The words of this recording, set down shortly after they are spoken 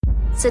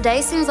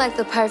Today seems like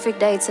the perfect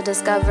day to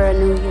discover a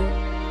new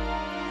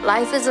you.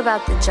 Life is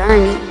about the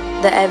journey,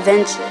 the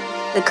adventure,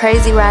 the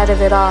crazy ride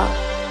of it all.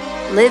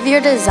 Live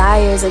your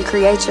desires and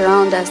create your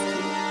own destiny.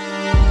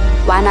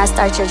 Why not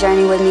start your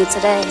journey with me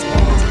today?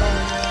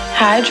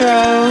 Hi,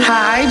 Dro.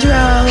 Hi,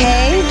 Dro.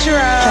 Hey, Dro.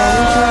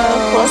 Hey,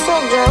 Dro. What's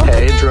up, Dro?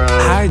 Hey, Dro.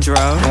 Hi, Dro.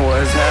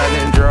 What's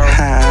happening, Dro?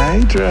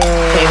 Hi, Dro.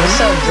 Hey, what's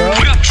up, Dro?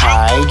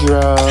 Hi,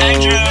 Dro. Hey,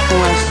 Dro.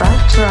 What's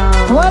up,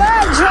 Dro? What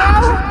up,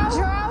 Dro?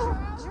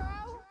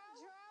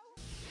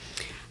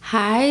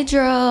 Hi,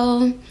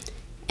 Dro.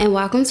 And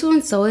welcome to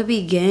And So It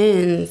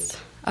Begins.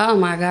 Oh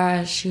my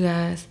gosh, you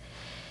guys.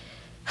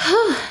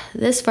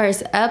 This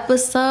first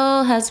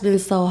episode has been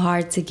so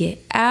hard to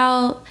get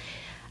out.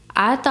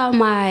 I thought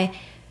my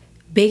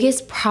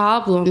biggest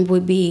problem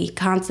would be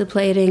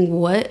contemplating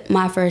what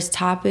my first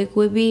topic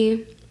would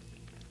be.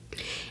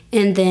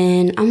 And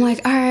then I'm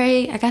like, all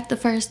right, I got the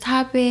first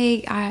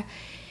topic. I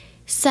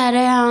sat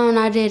down,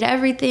 I did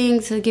everything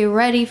to get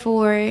ready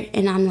for it.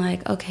 And I'm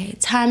like, okay,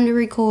 time to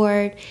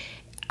record.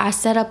 I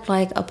set up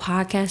like a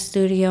podcast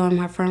studio in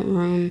my front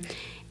room.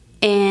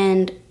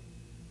 And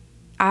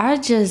I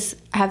just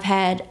have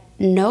had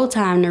no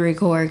time to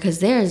record because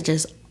there's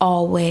just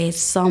always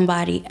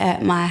somebody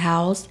at my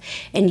house,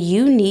 and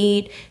you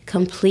need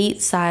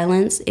complete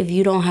silence if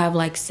you don't have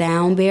like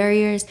sound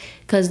barriers,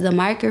 because the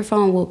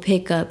microphone will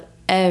pick up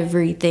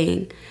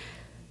everything.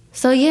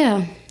 So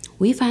yeah,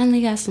 we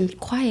finally got some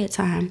quiet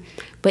time.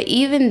 But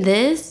even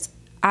this,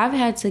 I've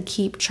had to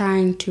keep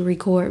trying to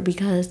record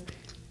because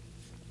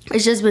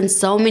it's just been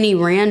so many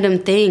random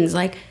things.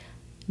 Like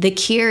the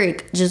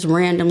Keurig just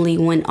randomly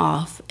went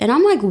off. And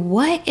I'm like,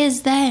 what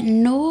is that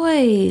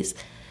noise?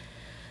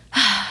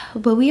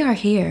 But we are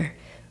here.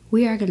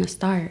 We are going to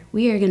start.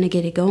 We are going to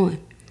get it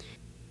going.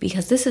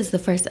 Because this is the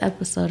first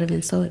episode of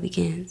And So It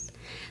Begins.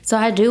 So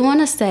I do want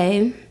to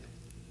say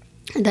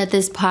that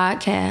this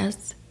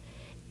podcast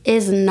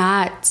is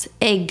not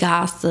a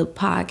gossip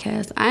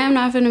podcast. I am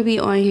not going to be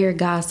on here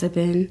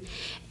gossiping.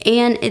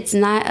 And it's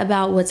not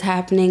about what's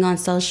happening on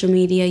social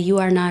media. You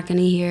are not going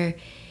to hear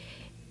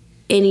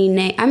any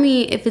name. I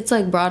mean, if it's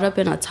like brought up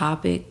in a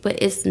topic,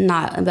 but it's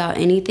not about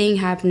anything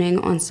happening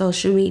on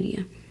social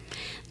media.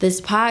 This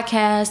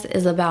podcast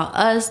is about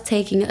us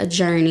taking a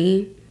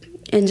journey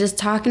and just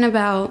talking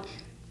about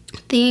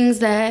things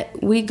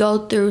that we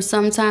go through,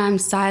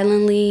 sometimes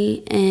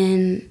silently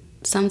and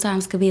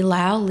sometimes could be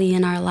loudly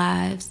in our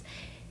lives.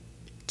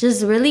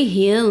 Just really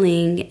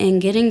healing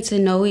and getting to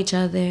know each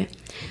other.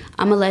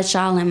 I'm going to let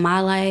y'all in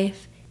my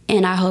life,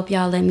 and I hope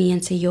y'all let me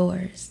into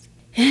yours.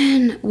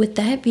 And with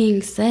that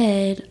being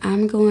said,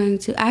 I'm going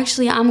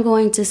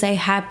to say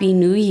Happy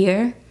New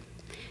Year,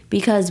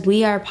 because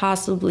we are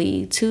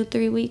possibly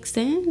 2-3 weeks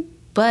in.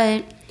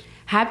 But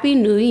Happy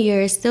New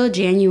Year. It's still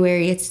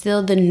January. It's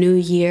still the new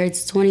year.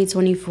 It's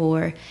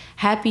 2024.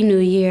 Happy New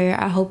Year.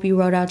 I hope you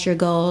wrote out your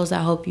goals.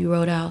 I hope you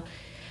wrote out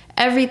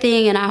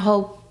everything, and I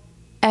hope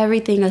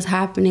everything is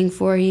happening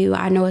for you.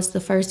 I know it's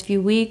the first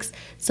few weeks,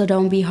 so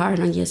don't be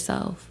hard on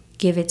yourself.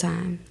 Give it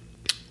time.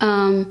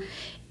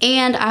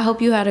 And I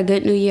hope you had a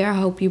good New Year. I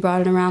hope you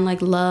brought it around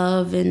like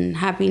love and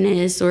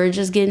happiness, or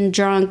just getting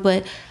drunk,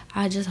 but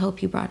I just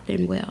hope you brought it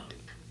in well.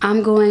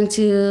 I'm going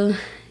to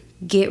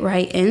get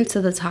right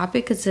into the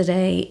topic of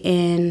today,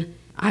 and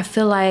I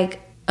feel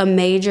like a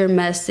major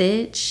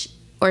message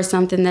or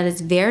something that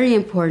is very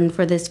important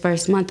for this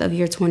first month of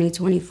year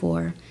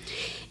 2024.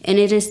 And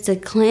it is to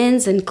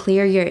cleanse and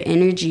clear your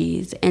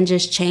energies and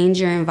just change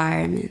your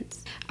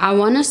environments. I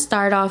want to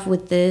start off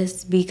with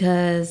this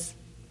because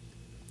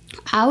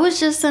I was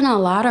just in a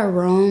lot of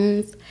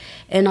rooms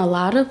and a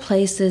lot of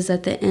places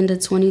at the end of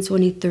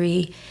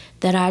 2023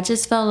 that I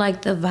just felt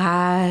like the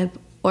vibe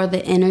or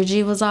the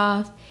energy was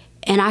off.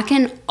 And I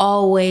can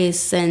always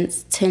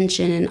sense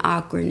tension and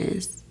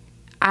awkwardness.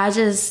 I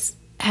just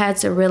had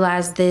to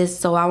realize this,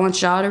 so I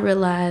want y'all to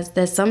realize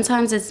that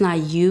sometimes it's not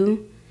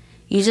you.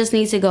 You just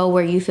need to go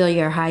where you feel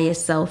your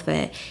highest self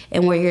at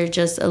and where you're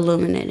just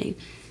illuminating.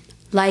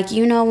 Like,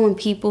 you know, when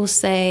people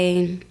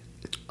say,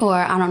 or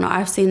I don't know,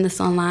 I've seen this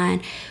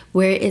online,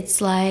 where it's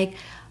like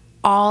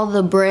all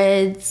the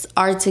breads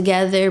are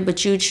together,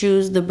 but you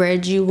choose the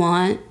bread you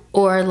want.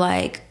 Or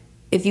like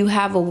if you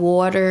have a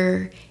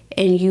water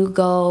and you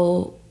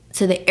go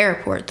to the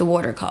airport, the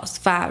water costs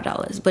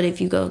 $5. But if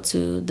you go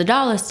to the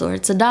dollar store,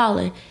 it's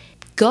 $1.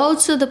 Go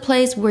to the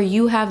place where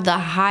you have the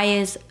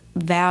highest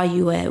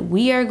value at.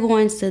 We are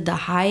going to the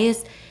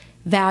highest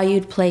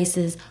valued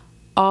places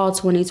all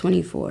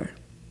 2024.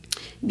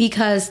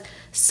 Because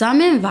some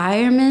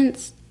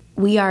environments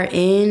we are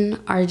in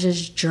are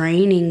just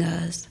draining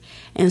us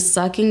and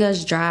sucking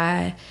us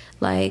dry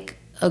like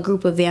a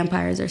group of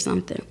vampires or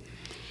something.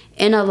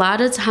 And a lot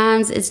of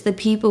times it's the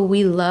people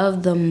we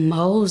love the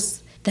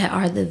most that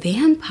are the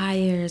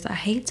vampires. I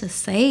hate to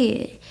say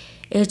it.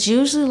 It's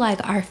usually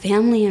like our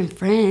family and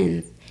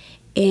friends.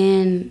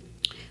 And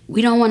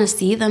we don't want to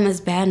see them as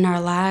bad in our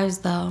lives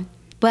though.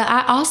 But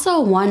I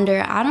also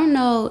wonder, I don't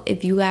know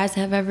if you guys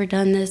have ever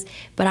done this,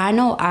 but I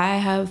know I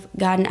have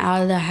gotten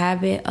out of the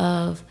habit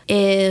of,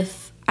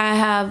 if I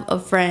have a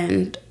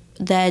friend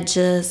that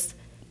just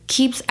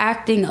keeps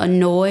acting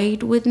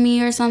annoyed with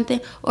me or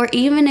something, or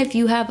even if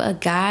you have a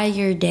guy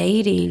you're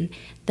dating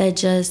that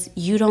just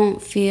you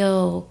don't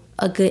feel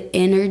a good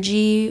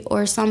energy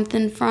or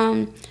something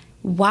from,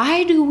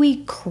 why do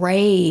we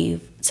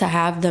crave to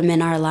have them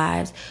in our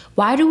lives?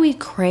 Why do we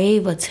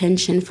crave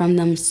attention from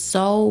them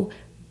so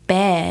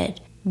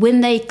bad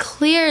when they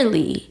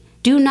clearly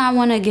do not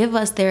want to give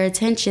us their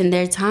attention,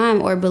 their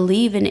time, or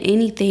believe in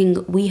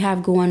anything we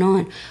have going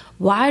on?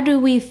 Why do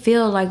we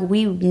feel like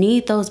we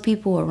need those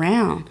people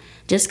around?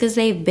 Just because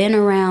they've been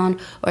around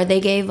or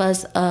they gave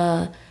us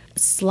a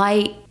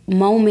slight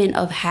moment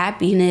of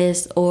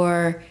happiness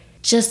or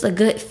just a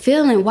good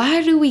feeling.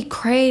 Why do we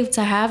crave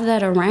to have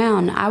that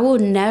around? I will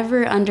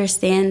never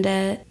understand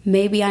that.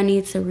 Maybe I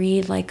need to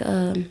read like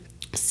a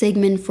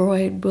Sigmund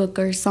Freud book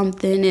or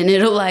something, and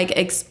it'll like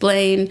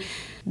explain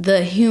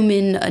the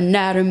human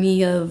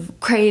anatomy of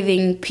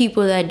craving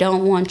people that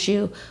don't want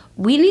you.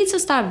 We need to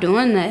stop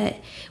doing that.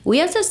 We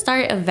have to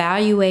start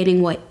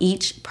evaluating what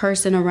each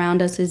person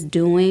around us is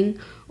doing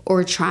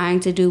or trying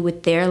to do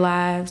with their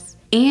lives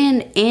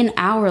and in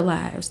our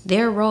lives,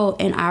 their role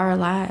in our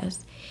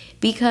lives.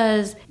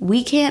 Because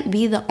we can't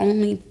be the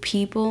only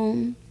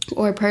people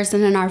or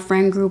person in our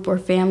friend group or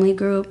family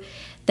group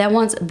that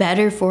wants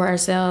better for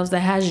ourselves, that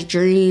has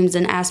dreams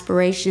and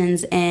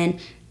aspirations and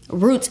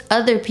roots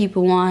other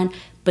people on,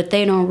 but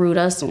they don't root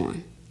us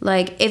on.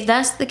 Like, if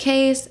that's the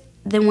case,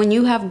 then when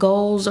you have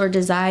goals or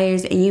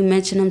desires and you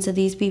mention them to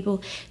these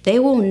people, they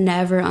will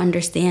never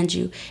understand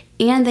you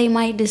and they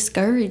might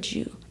discourage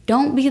you.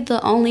 Don't be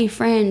the only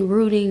friend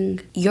rooting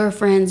your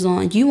friends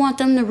on. You want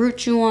them to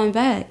root you on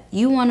back.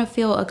 You want to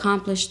feel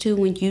accomplished too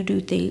when you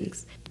do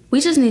things. We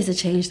just need to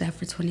change that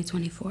for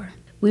 2024.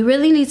 We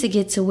really need to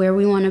get to where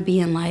we want to be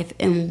in life.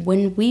 And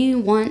when we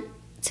want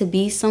to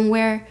be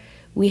somewhere,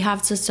 we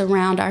have to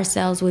surround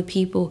ourselves with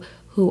people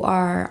who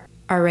are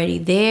already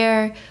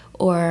there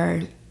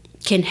or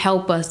can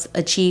help us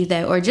achieve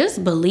that, or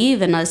just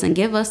believe in us and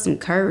give us some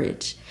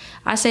courage.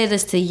 I say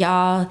this to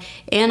y'all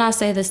and I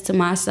say this to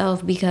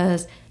myself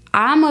because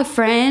I'm a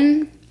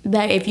friend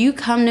that if you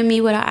come to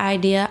me with an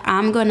idea,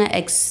 I'm going to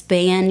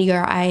expand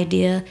your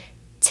idea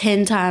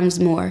 10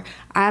 times more.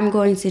 I'm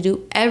going to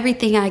do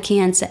everything I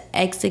can to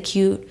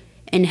execute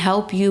and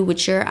help you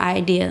with your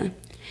idea.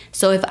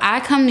 So if I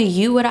come to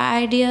you with an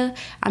idea,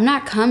 I'm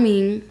not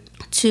coming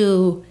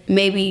to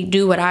maybe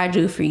do what I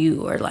do for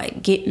you or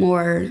like get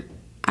more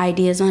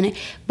ideas on it.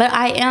 But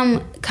I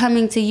am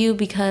coming to you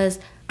because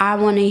I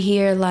want to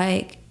hear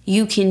like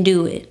you can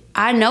do it.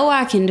 I know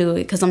I can do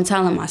it because I'm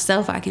telling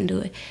myself I can do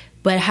it.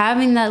 But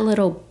having that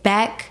little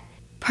back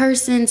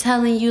person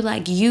telling you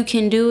like you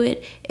can do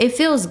it, it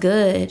feels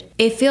good.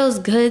 It feels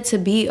good to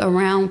be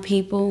around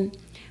people,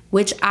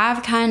 which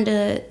I've kind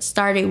of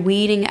started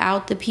weeding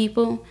out the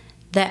people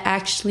that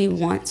actually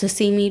want to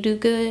see me do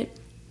good.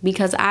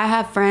 Because I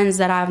have friends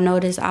that I've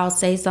noticed I'll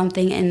say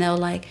something and they'll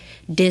like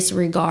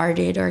disregard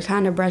it or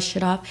kind of brush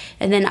it off.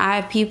 And then I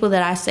have people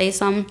that I say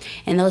something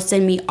and they'll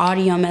send me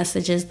audio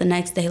messages the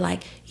next day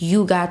like,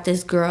 you got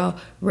this, girl.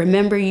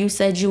 Remember you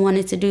said you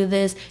wanted to do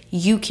this?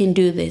 You can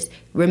do this.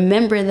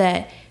 Remember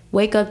that.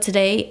 Wake up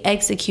today,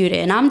 execute it.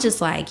 And I'm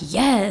just like,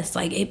 yes,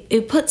 like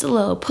it puts a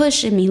little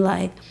push in me.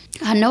 Like,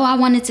 I know I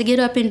wanted to get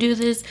up and do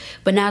this,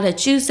 but now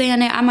that you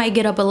saying it, I might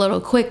get up a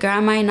little quicker. I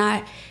might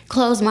not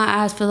close my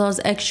eyes for those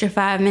extra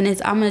 5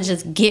 minutes. I'm going to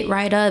just get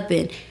right up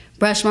and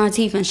brush my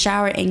teeth and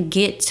shower and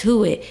get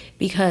to it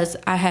because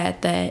I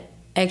had that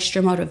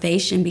extra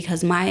motivation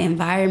because my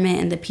environment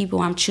and the people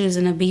I'm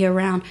choosing to be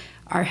around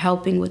are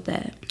helping with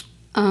that.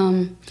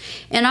 And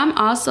I'm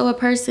also a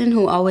person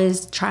who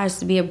always tries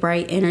to be a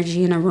bright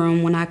energy in a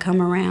room when I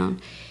come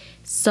around.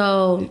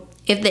 So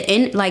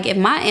if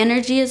my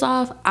energy is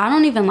off, I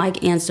don't even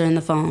like answering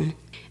the phone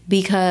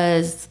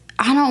because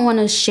I don't want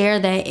to share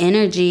that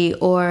energy,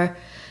 or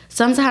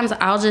sometimes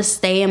I'll just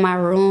stay in my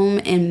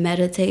room and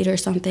meditate or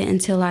something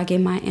until I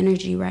get my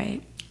energy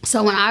right.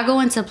 So when I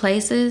go into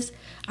places,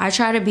 I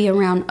try to be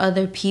around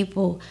other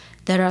people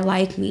that are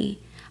like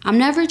me. I'm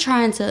never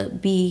trying to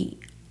be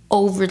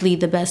overly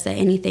the best at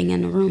anything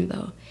in the room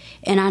though.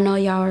 And I know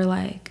y'all are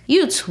like,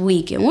 you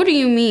tweaking, what do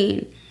you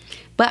mean?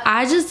 But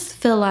I just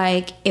feel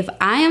like if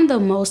I am the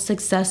most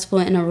successful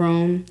in a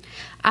room,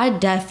 I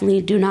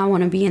definitely do not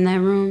want to be in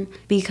that room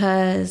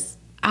because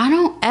I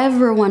don't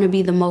ever want to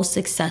be the most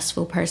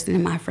successful person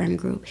in my friend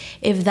group.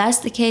 If that's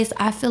the case,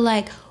 I feel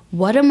like,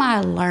 what am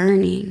I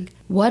learning?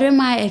 What am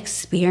I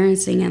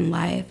experiencing in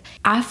life?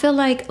 I feel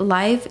like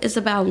life is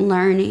about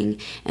learning.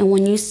 And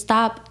when you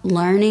stop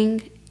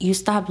learning, you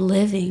stop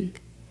living.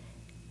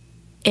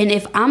 And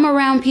if I'm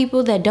around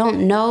people that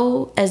don't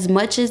know as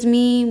much as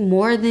me,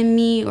 more than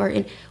me,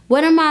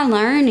 what am I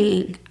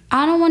learning?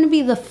 I don't want to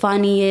be the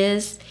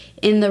funniest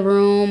in the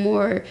room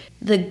or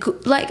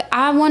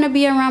I want to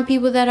be around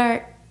people that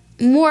are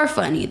more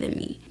funny than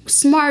me,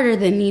 smarter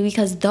than me,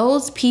 because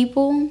those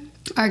people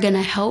are going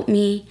to help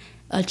me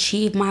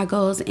achieve my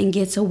goals and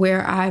get to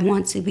where I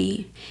want to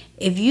be.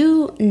 If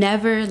you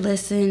never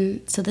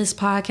listen to this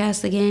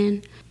podcast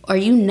again, or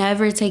you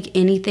never take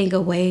anything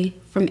away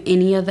from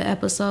any of the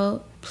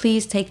episode,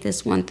 please take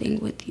this one thing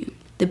with you.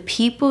 The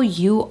people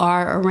you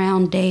are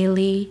around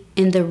daily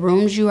and the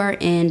rooms you are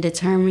in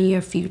determine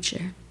your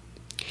future.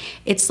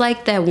 It's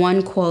like that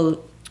one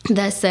quote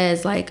that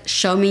says, like,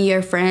 show me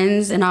your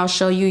friends and I'll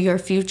show you your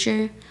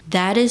future.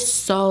 That is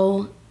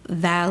so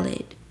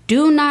valid.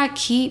 Do not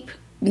keep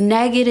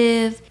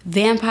negative,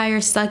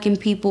 vampire-sucking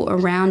people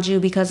around you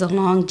because of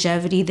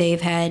longevity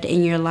they've had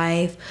in your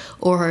life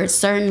or a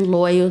certain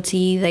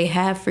loyalty they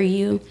have for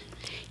you.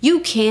 You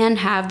can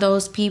have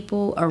those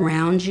people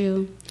around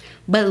you,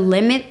 but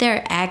limit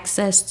their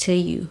access to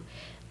you.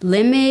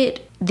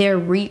 Limit their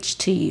reach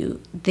to you,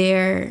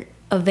 their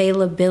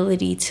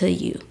availability to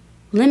you.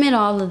 Limit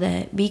all of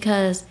that,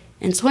 because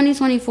in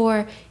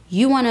 2024,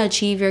 you want to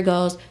achieve your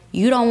goals.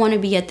 You don't want to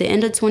be at the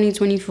end of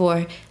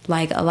 2024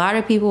 like a lot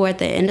of people were at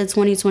the end of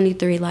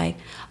 2023, like,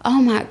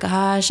 oh my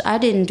gosh, I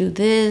didn't do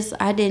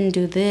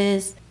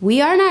this.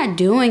 We are not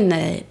doing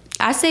that.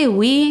 I say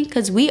we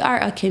because we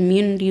are a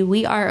community.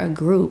 We are a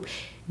group.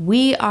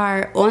 We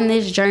are on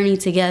this journey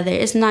together.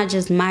 It's not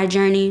just my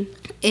journey.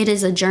 It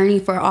is a journey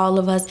for all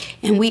of us,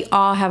 and we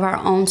all have our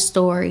own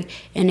story.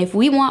 And if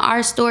we want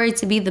our story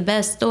to be the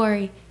best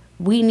story,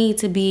 we need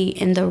to be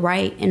in the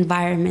right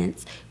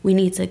environments. We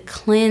need to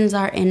cleanse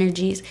our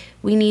energies.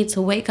 We need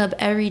to wake up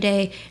every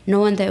day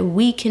knowing that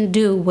we can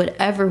do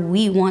whatever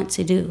we want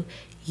to do.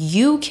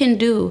 You can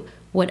do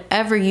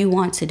whatever you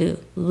want to do.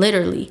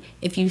 Literally,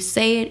 if you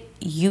say it,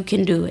 you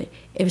can do it.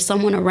 If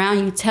someone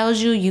around you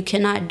tells you you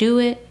cannot do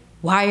it,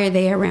 why are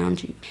they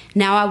around you?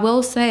 Now, I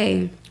will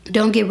say,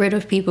 don't get rid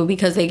of people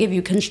because they give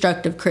you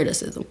constructive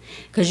criticism.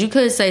 Because you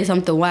could say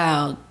something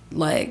wild,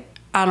 like,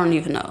 I don't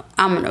even know.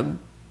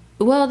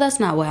 Well, that's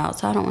not wild,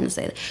 so I don't want to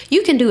say that.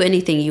 You can do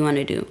anything you want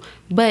to do.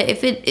 But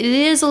if it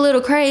is a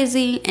little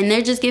crazy and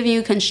they're just giving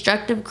you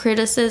constructive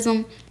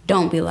criticism,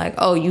 don't be like,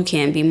 oh, you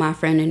can't be my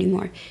friend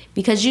anymore.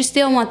 Because you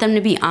still want them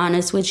to be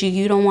honest with you.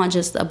 You don't want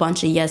just a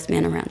bunch of yes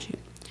men around you.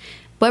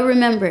 But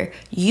remember,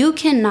 you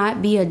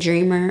cannot be a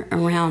dreamer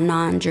around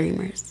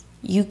non-dreamers.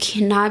 You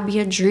cannot be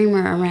a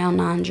dreamer around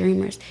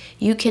non-dreamers.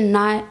 You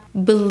cannot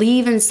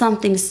believe in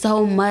something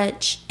so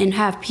much and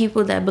have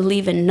people that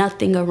believe in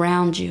nothing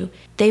around you.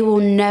 They will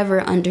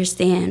never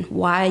understand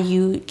why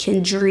you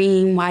can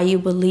dream, why you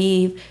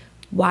believe,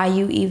 why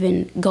you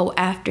even go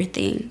after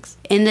things.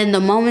 And then the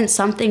moment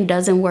something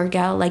doesn't work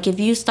out, like if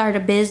you start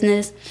a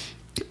business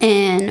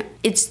and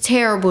it's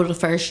terrible the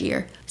first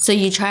year, so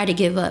you try to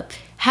give up.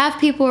 Have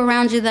people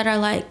around you that are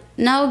like,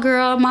 no,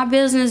 girl, my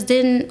business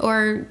didn't,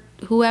 or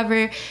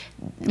whoever,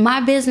 my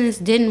business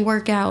didn't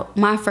work out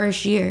my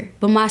first year.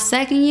 But my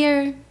second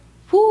year,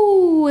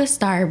 whoo, it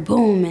started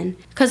booming.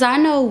 Because I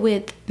know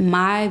with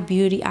my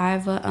beauty, I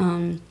have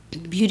a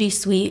beauty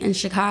suite in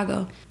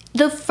Chicago.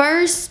 The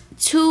first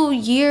 2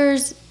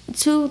 years,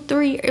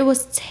 3, it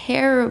was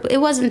terrible. It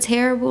wasn't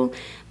terrible,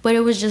 but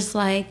it was just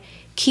like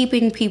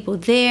keeping people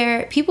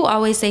there. People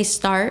always say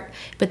start,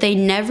 but they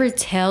never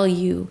tell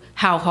you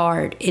how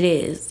hard it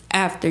is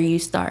after you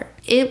start.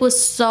 It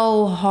was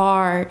so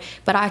hard,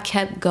 but I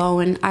kept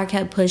going. I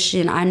kept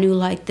pushing. I knew,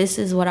 like, this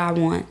is what I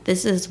want.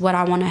 This is what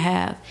I want to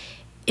have.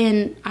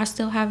 And I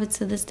still have it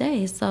to this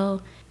day.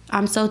 So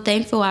I'm so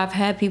thankful I've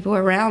had people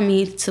around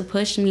me to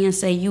push me and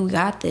say, you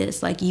got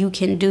this. Like, you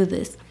can do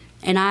this.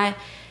 And I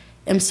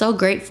am so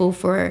grateful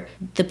for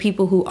the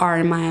people who are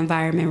in my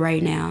environment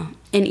right now.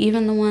 And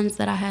even the ones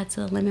that I had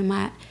to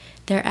limit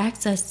their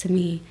access to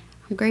me.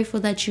 I'm grateful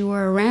that you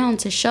were around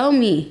to show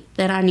me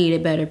that I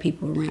needed better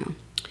people around.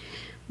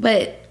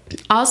 But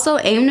also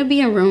aim to be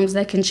in rooms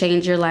that can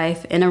change your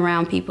life and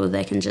around people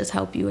that can just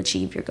help you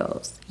achieve your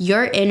goals.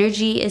 Your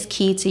energy is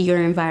key to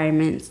your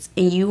environments,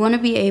 and you want to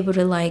be able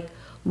to, like,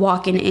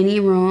 walk in any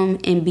room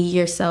and be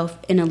yourself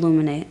and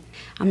illuminate.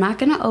 I'm not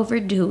going to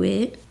overdo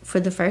it for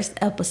the first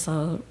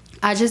episode.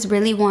 I just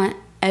really want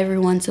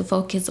everyone to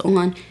focus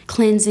on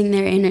cleansing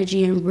their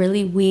energy and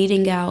really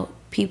weeding out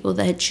people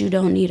that you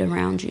don't need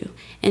around you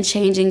and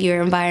changing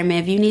your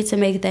environment. If you need to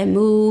make that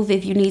move,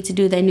 if you need to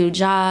do that new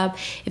job,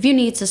 if you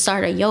need to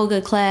start a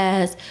yoga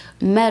class,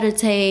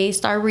 meditate,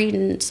 start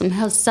reading some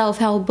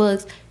self-help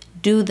books,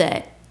 do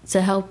that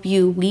to help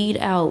you weed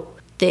out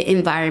the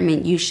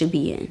environment you should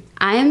be in.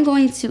 I am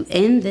going to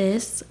end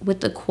this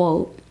with a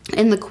quote,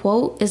 and the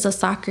quote is a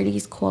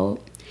Socrates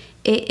quote.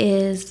 It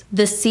is,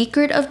 "The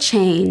secret of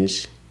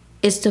change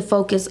is to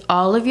focus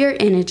all of your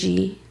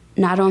energy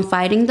not on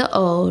fighting the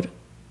old,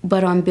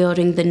 but on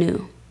building the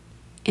new."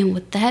 And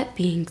with that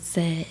being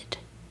said,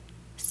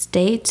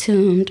 stay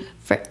tuned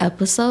for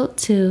episode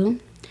 2.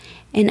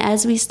 And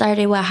as we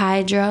started with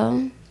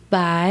Hydro,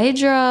 bye,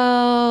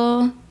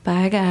 Dro.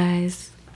 Bye, guys.